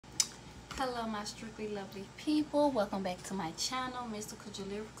Hello my strictly lovely people, welcome back to my channel. Mystical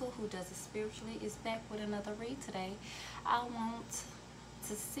Jalirical, who does it spiritually, is back with another read today. I want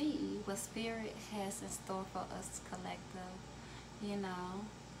to see what spirit has in store for us collective. You know,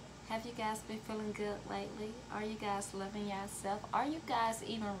 have you guys been feeling good lately? Are you guys loving yourself? Are you guys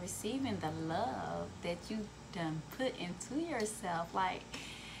even receiving the love that you done put into yourself? Like,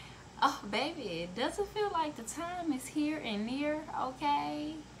 oh baby, it doesn't feel like the time is here and near,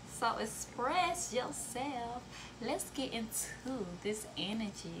 okay? So express yourself. Let's get into this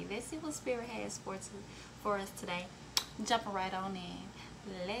energy. Let's see what spirit has for us today. Jumping right on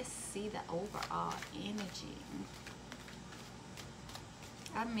in. Let's see the overall energy.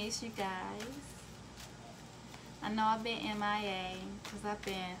 I miss you guys. I know I've been MIA because I've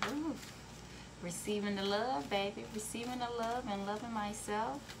been receiving the love, baby. Receiving the love and loving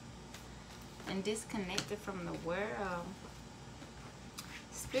myself. And disconnected from the world.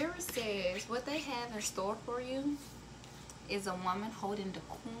 Spirit says what they have in store for you is a woman holding the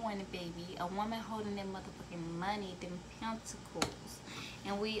coin, baby. A woman holding that motherfucking money, them pentacles.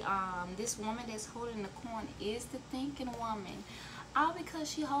 And this woman that's holding the coin is the thinking woman. All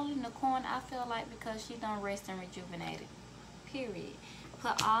because she holding the coin, I feel like because she done rest and rejuvenated. Period.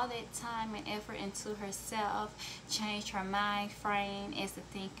 Put all that time and effort into herself, changed her mind frame as a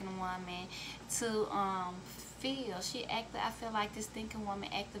thinking woman to feel. I feel like this thinking woman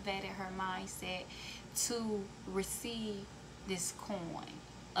activated her mindset to receive this coin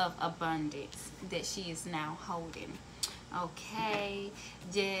of abundance that she is now holding. Okay,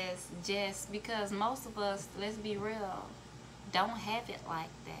 just because most of us, let's be real, don't have it like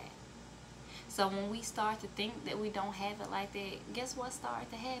that. So when we start to think that we don't have it like that, guess what started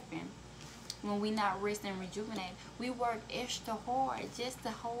to happen? When we not rest and rejuvenate, we work extra hard just to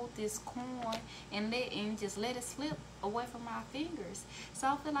hold this coin and just let it slip away from our fingers. So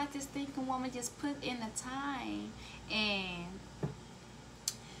I feel like this thinking woman just put in the time and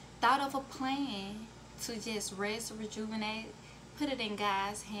thought of a plan to just rest, rejuvenate, put it in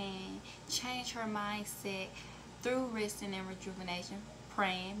God's hand, change her mindset through resting and rejuvenation,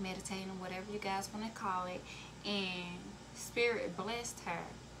 praying, meditating, whatever you guys want to call it, and spirit blessed her.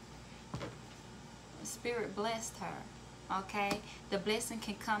 Spirit blessed her. Okay, the blessing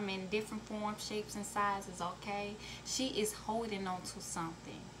can come in different forms, shapes, and sizes. Okay, she is holding on to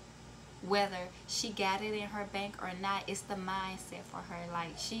something, whether she got it in her bank or not. It's the mindset for her.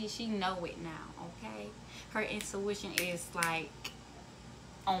 Like she know it now. Okay, her intuition is like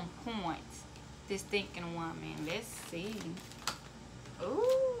on point. This thinking woman. Let's see.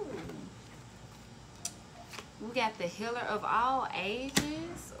 Ooh, we got the healer of all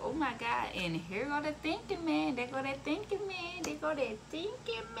ages. Oh my God. And here go the thinking man. There go that thinking man. There go that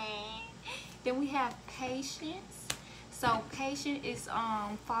thinking man. Then we have patience. So patience is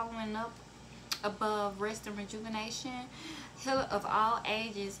following up above rest and rejuvenation. Healer of all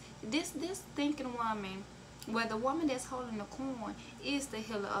ages. This thinking woman, where the woman that's holding the coin is the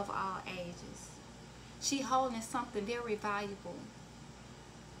healer of all ages. She holding something very valuable.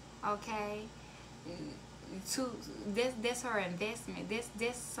 Okay, that's her investment.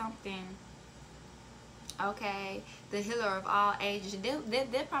 That's something. Okay, the healer of all ages.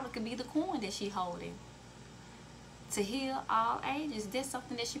 That probably could be the coin that she holding to heal all ages. That's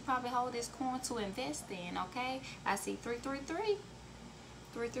something that she probably hold this coin to invest in. Okay, I see 333.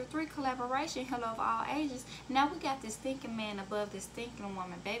 333 collaboration, healer of all ages. Now we got this thinking man above this thinking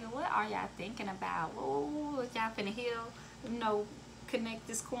woman. Baby, what are y'all thinking about? Oh, y'all finna heal, connect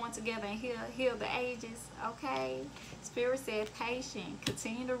this coin together and heal the ages. Okay, spirit said patient,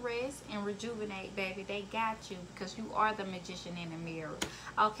 continue to rest and rejuvenate, baby. They got you because you are the magician in the mirror.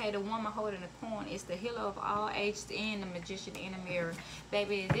 Okay, the woman holding the coin is the healer of all ages and the magician in the mirror,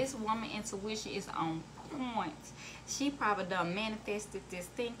 baby. This woman intuition is on point. She probably done manifested this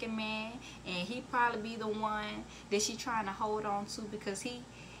thinking man, and he probably be the one that she trying to hold on to because he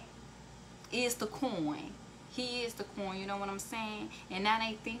is the coin. He is the coin, you know what I'm saying? And now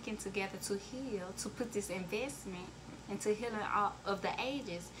they thinking together to heal, to put this investment into healing all of the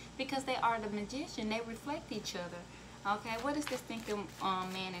ages because they are the magician. They reflect each other. Okay, what is this thinking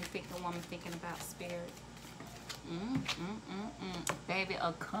man and thinking woman thinking about, spirit? Baby,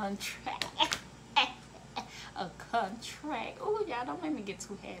 a contract. A contract. Oh, y'all, don't make me get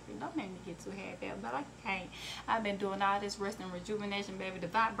too happy. Don't make me get too happy. But I can't. I've been doing all this rest and rejuvenation, baby. The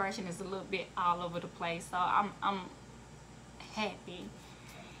vibration is a little bit all over the place. So I'm happy.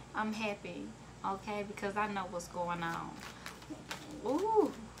 I'm happy. Okay, because I know what's going on.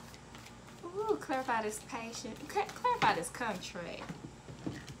 Ooh. Ooh, clarify this patient. Clarify this contract.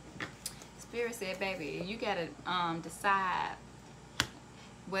 Spirit said, baby, you gotta decide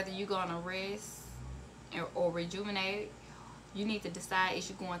whether you're going to rest or rejuvenate, you need to decide if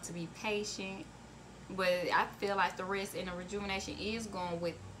you're going to be patient. But I feel like the rest and the rejuvenation is going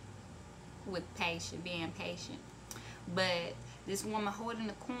with patient, being patient. But this woman holding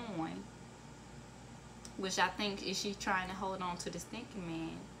the coin, which I think is she trying to hold on to this thinking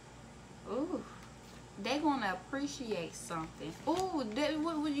man. Ooh, they gonna appreciate something. Ooh,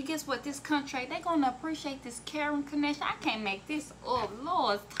 you guess what? This contract, they gonna appreciate this caring connection. I can't make this up.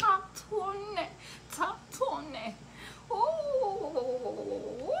 Lord, talk to me. Talk to me. Ooh,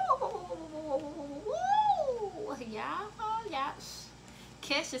 y'all.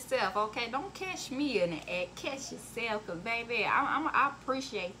 Catch yourself, okay? Don't catch me in the act. Catch yourself, cause baby, I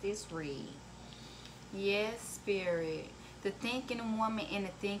appreciate this read. Yes, spirit. The thinking woman and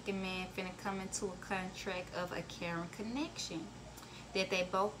the thinking man finna come into a contract of a caring connection that they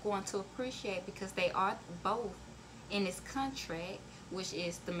both going to appreciate, because they are both in this contract, which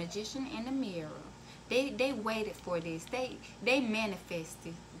is the magician and the mirror. They waited for this. They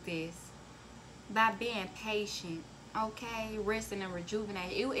manifested this by being patient, okay, resting and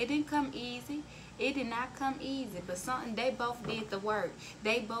rejuvenating. It didn't come easy. It did not come easy, but something, they both did the work.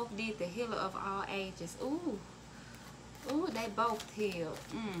 They both did the healer of all ages. Ooh, they both healed.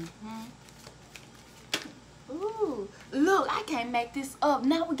 Ooh, look, I can't make this up.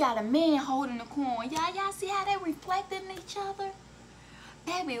 Now we got a man holding the coin. Y'all see how they reflecting each other?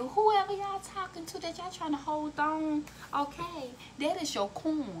 Baby, whoever y'all talking to that y'all trying to hold on, okay, that is your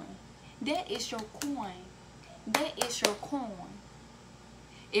coin. That is your coin. That is your coin.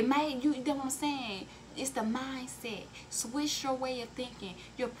 It made you know what I'm saying? It's the mindset. Switch your way of thinking,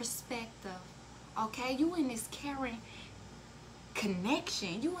 your perspective. Okay? You in this caring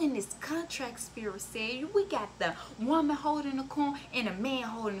connection. You in this contract, spirit said. We got the woman holding the coin and the man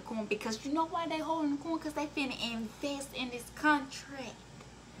holding the coin. Because you know why they holding the coin? Because they finna invest in this contract.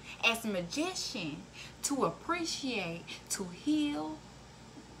 As a magician, to appreciate, to heal,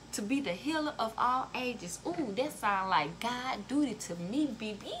 to be the healer of all ages. Ooh, that sound like God duty to me,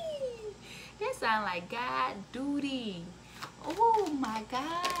 baby. That sound like God duty. Oh my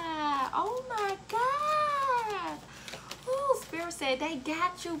God. Oh my God. Ooh, spirit said they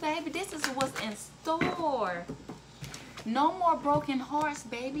got you, baby. This is what's in store. No more broken hearts,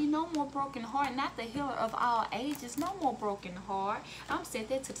 baby. No more broken heart. Not the healer of all ages. No more broken heart. I'm set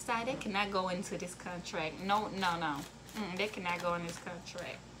that to the side. They cannot go into this contract. No. They cannot go in this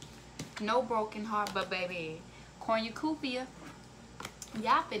contract. No broken heart, but baby, cornucopia,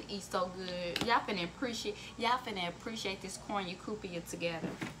 y'all finna eat so good. Y'all finna appreciate this cornucopia together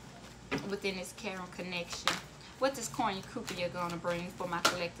within this caring connection. What this cornucopia gonna bring for my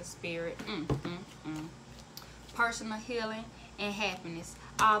collective spirit? Personal healing and happiness,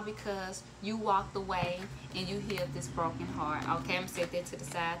 all because you walked away and you healed this broken heart. Okay, I'm gonna set that to the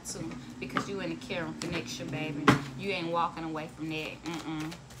side too, because you in a caring connection, baby. You ain't walking away from that.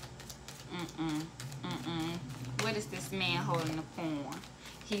 What is this man holding the coin?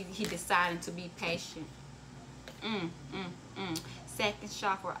 He decided to be patient. Second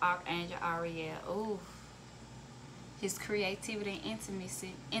chakra, Archangel Ariel. Ooh, his creativity and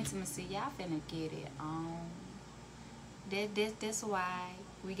intimacy. Y'all finna get it on. That's why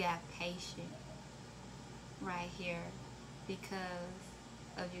we got patient right here, because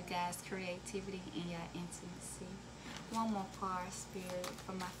of you guys' creativity and your intimacy. One more card, spirit,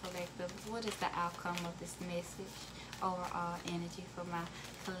 for my collective. What is the outcome of this message? Overall energy for my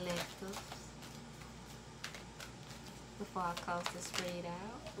collective. Before I close this read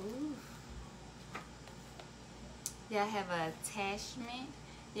out. Ooh. Y'all have an attachment.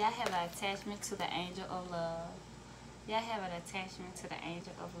 Y'all have an attachment to the angel of love. Y'all have an attachment to the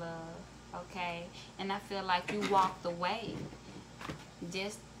angel of love. Okay? And I feel like you walked away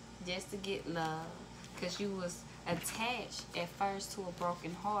just to get love. Because you was attached at first to a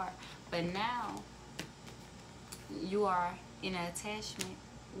broken heart, but now you are in an attachment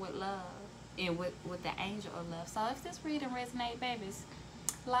with love and with the angel of love. So if this reading resonates, babies,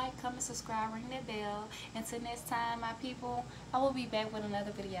 like, comment, subscribe, ring that bell. Until next time, my people, I will be back with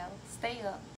another video. Stay up.